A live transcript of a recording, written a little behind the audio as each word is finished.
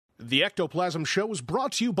The Ectoplasm Show is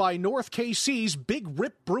brought to you by North KC's Big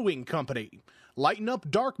Rip Brewing Company. Lighten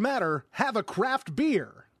up dark matter, have a craft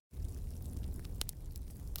beer.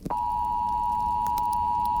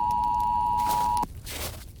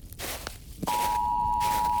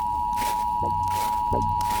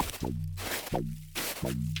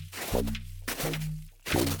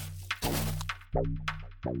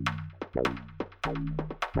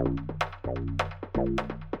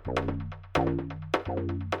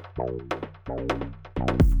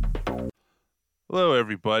 Hello,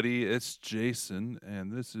 everybody. It's Jason,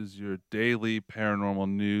 and this is your daily paranormal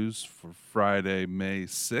news for Friday, May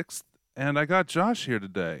 6th. And I got Josh here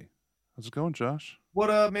today. How's it going, Josh? What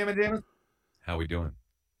up, Mamma Jamma? How we doing?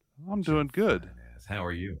 I'm doing good. How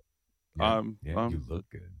are you? You look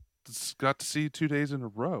good. Just got to see you 2 days in a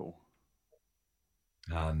row.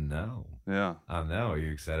 I know. Yeah. I know. Are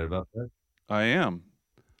you excited about that? I am.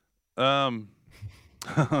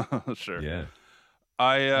 Sure. Yeah.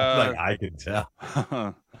 I can tell.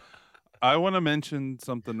 I want to mention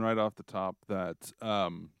something right off the top that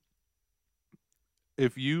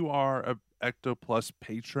if you are a Ectoplus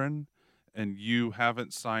patron and you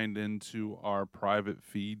haven't signed into our private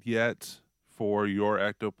feed yet for your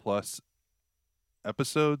Ectoplus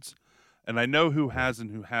episodes, and I know who has and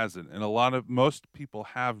who hasn't, and most people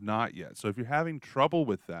have not yet. So if you're having trouble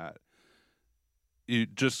with that, you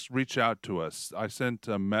just reach out to us. I sent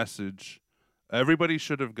a message. Everybody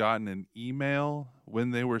should have gotten an email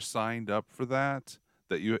when they were signed up for that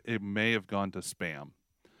it may have gone to spam.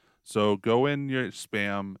 So go in your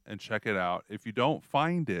spam and check it out. If you don't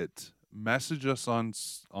find it, message us on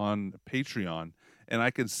Patreon, and I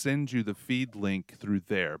can send you the feed link through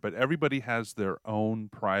there. But everybody has their own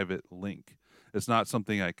private link. It's not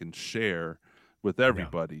something I can share with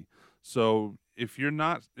everybody. Yeah. So if you're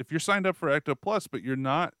signed up for Ectoplus, but you're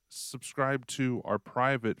not subscribed to our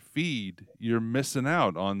private feed, you're missing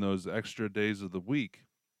out on those extra days of the week.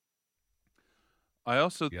 I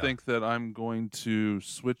also think that I'm going to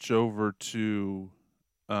switch over to,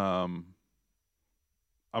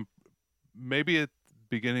 maybe at the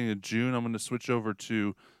beginning of June, I'm going to switch over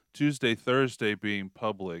to Tuesday, Thursday being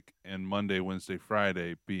public, and Monday, Wednesday,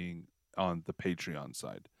 Friday being on the Patreon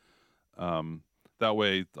side. That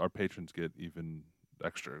way our patrons get even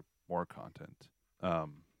more content. Yeah.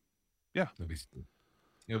 It'll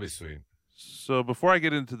be sweet. So before I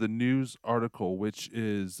get into the news article, which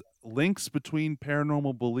is links between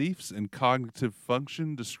paranormal beliefs and cognitive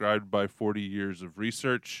function described by 40 years of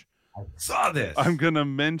research. I saw this. I'm going to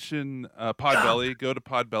mention Podbelly. Go to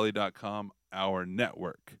podbelly.com, our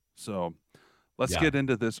network. So let's get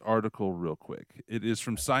into this article real quick. It is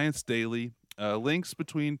from Science Daily. Links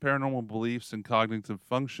between paranormal beliefs and cognitive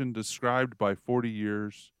function described by 40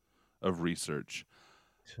 years of research.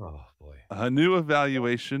 Oh, boy. A new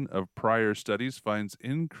evaluation of prior studies finds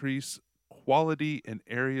increased quality in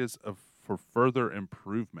areas for further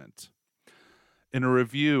improvement. In a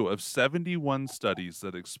review of 71 studies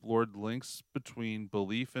that explored links between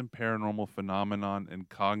belief in paranormal phenomenon and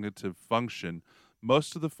cognitive function,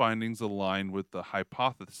 most of the findings align with the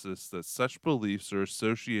hypothesis that such beliefs are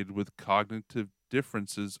associated with cognitive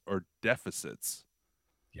differences or deficits.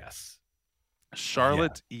 Yes.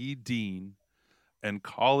 Charlotte E. Dean and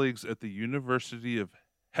colleagues at the University of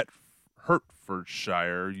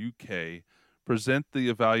Hertfordshire, UK, present the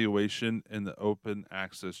evaluation in the open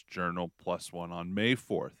access journal PLOS ONE on May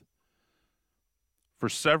 4th. For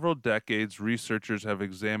several decades, researchers have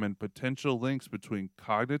examined potential links between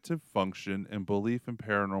cognitive function and belief in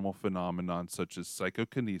paranormal phenomena such as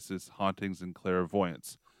psychokinesis, hauntings, and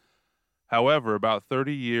clairvoyance. However, about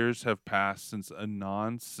 30 years have passed since a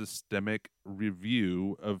non-systemic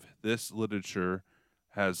review of this literature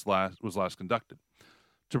was last conducted.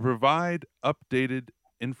 To provide updated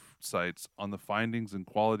insights on the findings and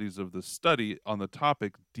qualities of the study on the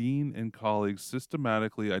topic, Dean and colleagues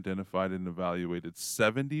systematically identified and evaluated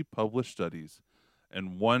 70 published studies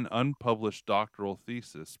and one unpublished doctoral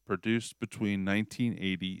thesis produced between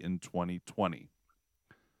 1980 and 2020.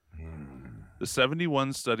 The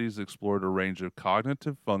 71 studies explored a range of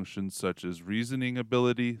cognitive functions such as reasoning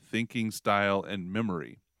ability, thinking style, and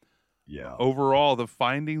memory. Yeah. Overall, the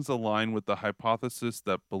findings align with the hypothesis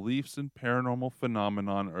that beliefs in paranormal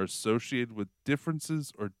phenomenon are associated with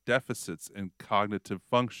differences or deficits in cognitive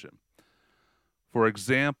function. For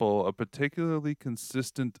example, a particularly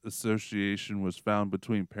consistent association was found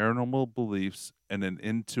between paranormal beliefs and an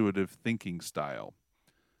intuitive thinking style.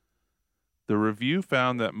 The review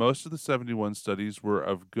found that most of the 71 studies were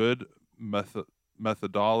of good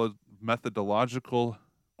methodological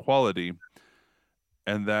quality,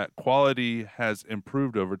 and that quality has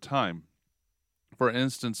improved over time. For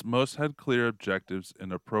instance, most had clear objectives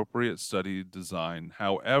and appropriate study design.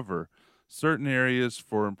 However, certain areas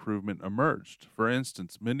for improvement emerged. For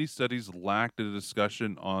instance, many studies lacked a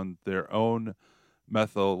discussion on their own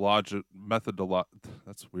that's a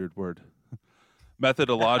weird word.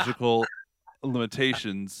 Methodological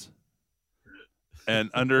limitations,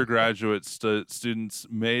 and undergraduate students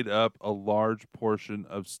made up a large portion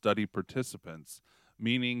of study participants,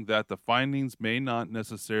 meaning that the findings may not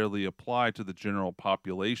necessarily apply to the general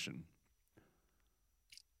population.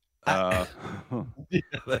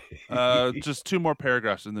 Just two more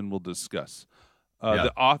paragraphs and then we'll discuss.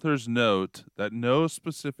 The authors note that no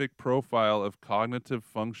specific profile of cognitive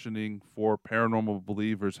functioning for paranormal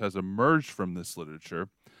believers has emerged from this literature.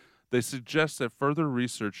 They suggest that further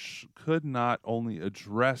research could not only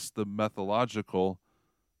address the methodological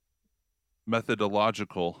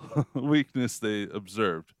weakness they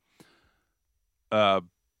observed,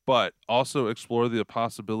 but also explore the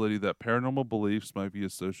possibility that paranormal beliefs might be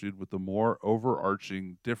associated with a more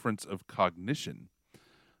overarching difference of cognition,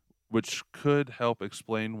 which could help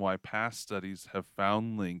explain why past studies have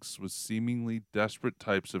found links with seemingly desperate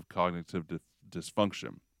types of cognitive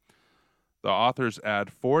dysfunction. The authors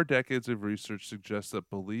add 4 decades of research suggests that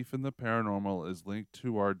belief in the paranormal is linked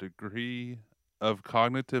to our degree of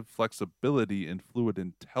cognitive flexibility and fluid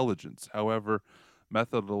intelligence. However,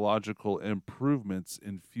 methodological improvements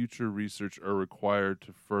in future research are required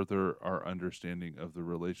to further our understanding of the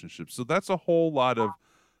relationship. So that's a whole lot of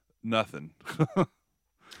nothing.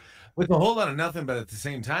 With a whole lot of nothing, but at the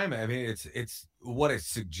same time, I mean, it's what it's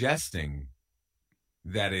suggesting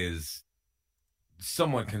that is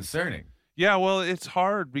somewhat concerning. Yeah, well, it's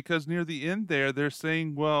hard because near the end there, they're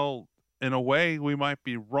saying, well, in a way, we might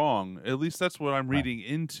be wrong. At least that's what I'm reading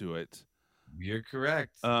into it. You're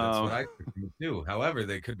correct. That's what I think too. However,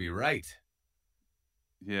 they could be right.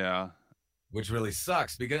 Yeah. Which really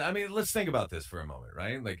sucks because, I mean, let's think about this for a moment,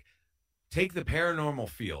 right? Like, take the paranormal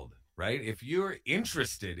field, right? If you're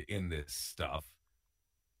interested in this stuff,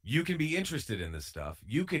 you can be interested in this stuff.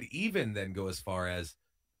 You could even then go as far as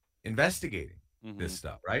investigating this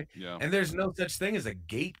stuff, right? Yeah. And there's no such thing as a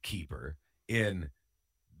gatekeeper in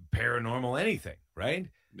paranormal anything, right?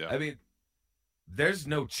 Yeah. I mean, there's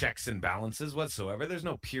no checks and balances whatsoever. There's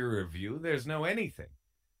no peer review. There's no anything.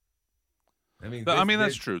 I mean,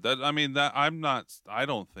 that's true. I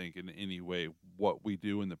don't think in any way what we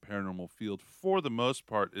do in the paranormal field, for the most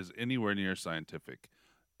part, is anywhere near scientific,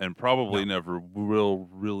 and probably never will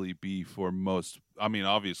really be for most. I mean,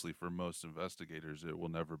 obviously, for most investigators, it will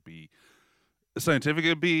never be scientific.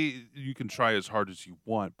 You can try as hard as you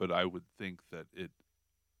want, but I would think that it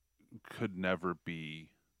could never be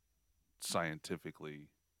scientifically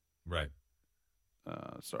right.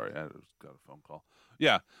 Sorry, I just got a phone call.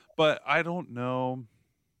 Yeah, but I don't know.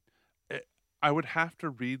 I would have to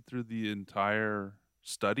read through the entire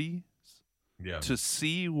study to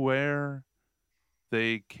see where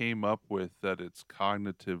they came up with that it's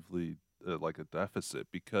cognitively like a deficit,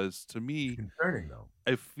 because to me, it's concerning though.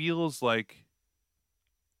 It feels like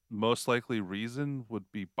most likely reason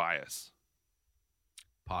would be bias.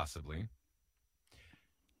 Possibly.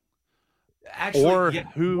 Actually, or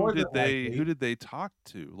who did they talk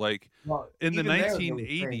to? Like, in the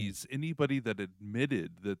 1980s, anybody that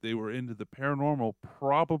admitted that they were into the paranormal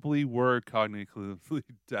probably were cognitively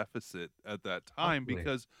deficit at that time,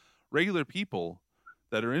 because regular people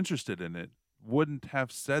that are interested in it wouldn't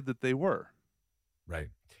have said that they were. Right.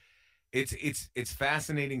 It's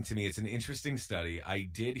fascinating to me. It's an interesting study. I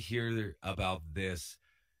did hear about this.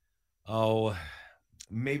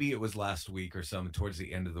 Maybe it was last week or some towards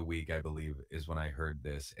the end of the week, I believe, is when I heard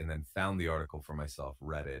this, and then found the article for myself,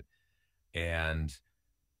 read it, and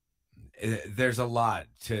there's a lot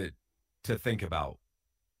to think about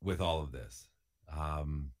with all of this.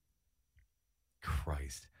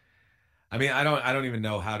 Christ, I mean, I don't even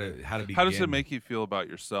know how to begin. How does it make you feel about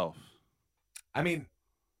yourself? I mean,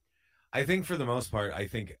 I think for the most part, I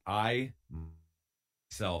think I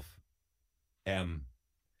myself am.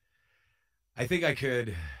 I think I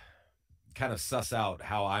could kind of suss out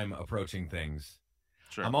how I'm approaching things.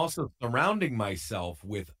 Sure. I'm also surrounding myself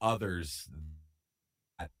with others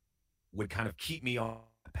that would kind of keep me on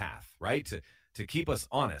the path, right? To keep us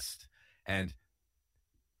honest. And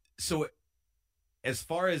so as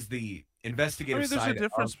far as the investigative side, there's a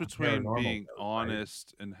difference between paranormal being goes,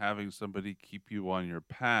 honest and having somebody keep you on your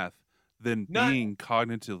path than Not- being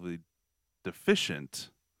cognitively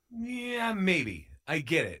deficient. Yeah, maybe. I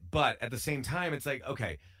get it. But at the same time, it's like,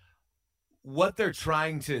 okay, what they're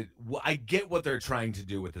trying to, I get what they're trying to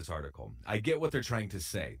do with this article. I get what they're trying to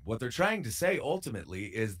say. What they're trying to say ultimately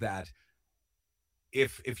is that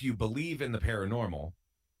if you believe in the paranormal,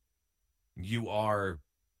 you are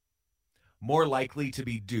more likely to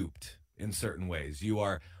be duped in certain ways. You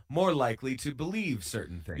are more likely to believe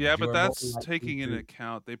certain things. Yeah, You but are more that's likely taking into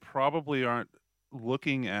account they probably aren't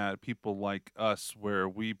looking at people like us where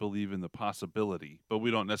we believe in the possibility, but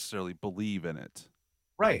we don't necessarily believe in it.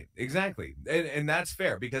 Right, exactly. And that's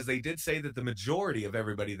fair because they did say that the majority of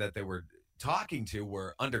everybody that they were talking to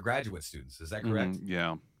were undergraduate students. Is that correct?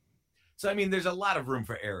 Yeah. So I mean, there's a lot of room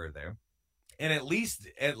for error there. And at least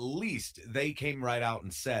they came right out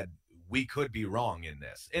and said we could be wrong in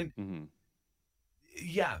this. And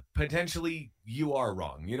yeah, potentially you are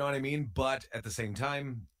wrong. You know what I mean? But at the same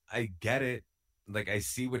time, I get it. Like I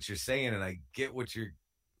see what you're saying and I get what you're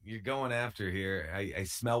going after here. I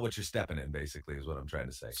smell what you're stepping in, basically, is what I'm trying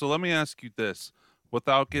to say. So let me ask you this,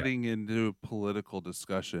 without getting into political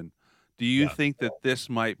discussion. Do you think that this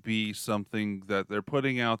might be something that they're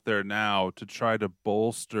putting out there now to try to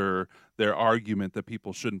bolster their argument that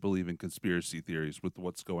people shouldn't believe in conspiracy theories with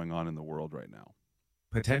what's going on in the world right now?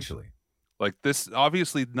 Potentially. Like this,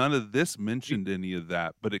 obviously none of this mentioned any of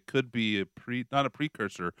that, but it could be not a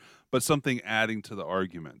precursor, but something adding to the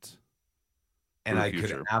argument. And I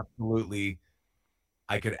could absolutely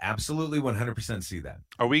 100% see that.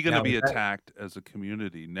 Are we going to be attacked as a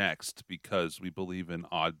community next because we believe in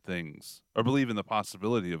odd things or believe in the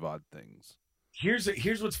possibility of odd things? Here's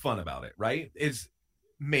what's fun about it, right? Is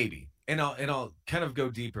maybe, and I'll kind of go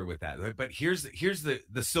deeper with that. But here's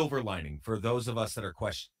the silver lining for those of us that are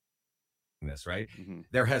questioning this, right?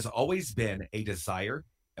 There has always been a desire,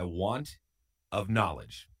 a want of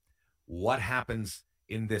knowledge. What happens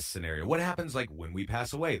in this scenario? What happens like when we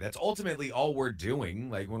pass away? That's ultimately all we're doing,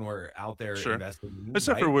 like when we're out there investigating.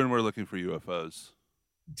 Except for when we're looking for UFOs.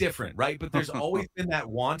 Different, right? But there's always been that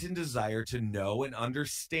want and desire to know and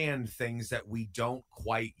understand things that we don't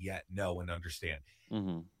quite yet know and understand.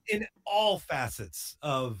 In all facets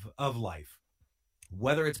of life,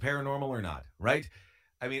 whether it's paranormal or not, right?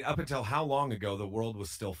 I mean, up until how long ago the world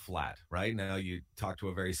was still flat, right? Now you talk to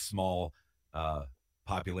a very small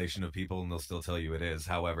population of people and they'll still tell you it is.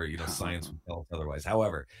 However, science will tell us otherwise.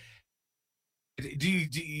 However, do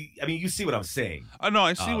you I mean, you see what I'm saying? No,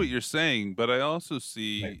 I see what you're saying, but I also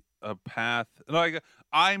see a path. Like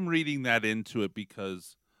I'm reading that into it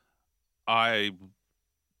because I'm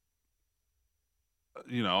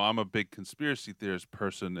a big conspiracy theorist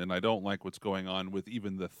person and I don't like what's going on with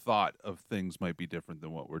even the thought of things might be different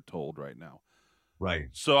than what we're told right now. Right.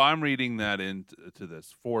 So I'm reading that into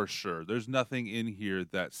this for sure. There's nothing in here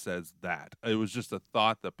that says that. It was just a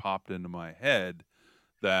thought that popped into my head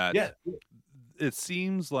that it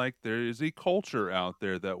seems like there is a culture out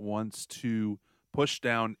there that wants to push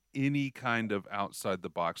down any kind of outside the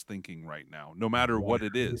box thinking right now, no matter what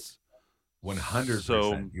it is. 100%.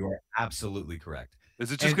 So, you are absolutely correct.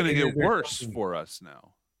 Is it just going to get worse for us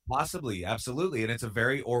now? Possibly, absolutely. And it's a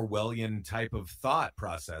very Orwellian type of thought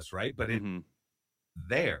process, right? But it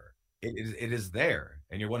is there.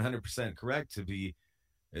 And you're 100% correct to be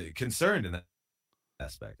concerned in that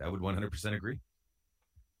aspect. I would 100% agree.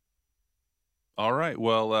 All right.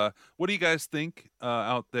 Well, what do you guys think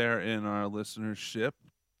out there in our listenership?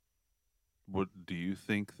 What do you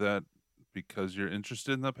think that because you're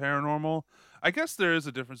interested in the paranormal? I guess there is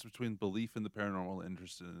a difference between belief in the paranormal and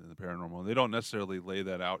interested in the paranormal. They don't necessarily lay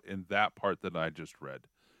that out in that part that I just read.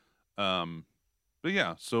 But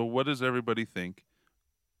yeah, so what does everybody think?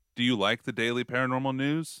 Do you like the daily paranormal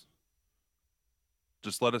news?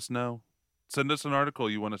 Just let us know. Send us an article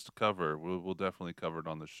you want us to cover. We'll definitely cover it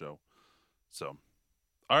on the show. So,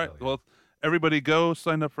 all right. Well, everybody go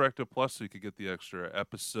sign up for Ectoplasm so you can get the extra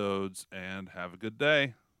episodes and have a good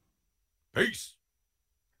day. Peace.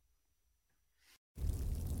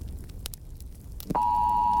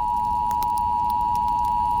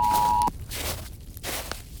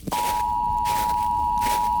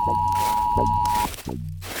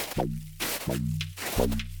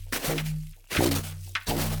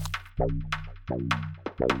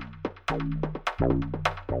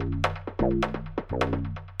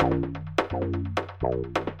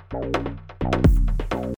 Bye.